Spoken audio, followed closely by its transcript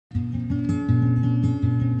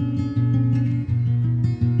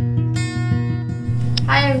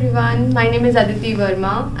Hi everyone, my name is Aditi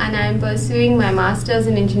Verma and I am pursuing my Masters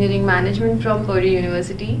in Engineering Management from Purdue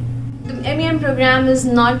University. The MEM program is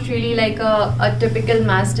not really like a typical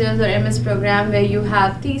Masters or MS program where you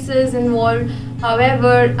have thesis involved.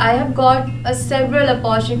 However, I have got several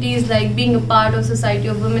opportunities like being a part of Society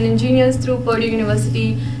of Women Engineers through Purdue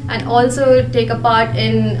University and also take a part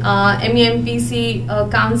in MEMPC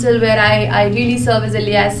Council where I really serve as a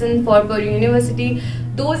liaison for Purdue University.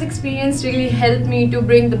 Those experiences really helped me to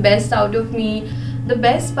bring the best out of me. The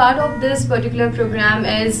best part of this particular program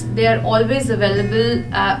is they are always available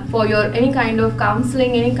for your any kind of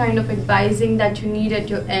counseling, any kind of advising that you need at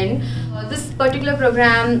your end. This particular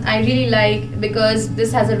program I really like because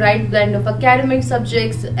this has a right blend of academic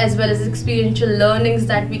subjects as well as experiential learnings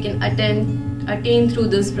that we can attain through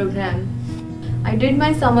this program. I did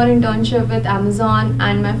my summer internship with Amazon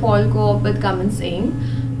and my fall co-op with Cummins.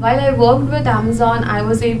 While I worked with Amazon, I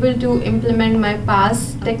was able to implement my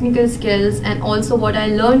past technical skills and also what I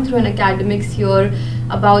learned through an academics here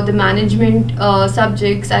about the management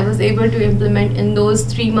subjects I was able to implement in those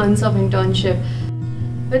 3 months of internship.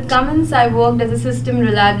 With Cummins, I worked as a system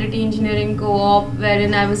reliability engineering co-op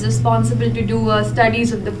wherein I was responsible to do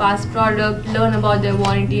studies of the past product, learn about their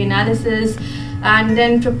warranty analysis, and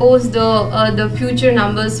then propose the future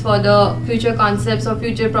numbers for the future concepts or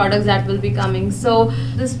future products that will be coming. So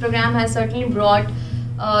this program has certainly brought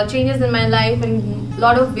changes in my life in a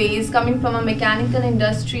lot of ways. Coming from a mechanical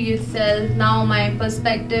industry itself, now my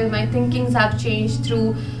perspective, my thinkings have changed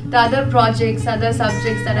through the other projects, other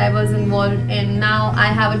subjects that I was involved in. Now I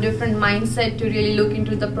have a different mindset to really look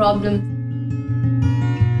into the problems.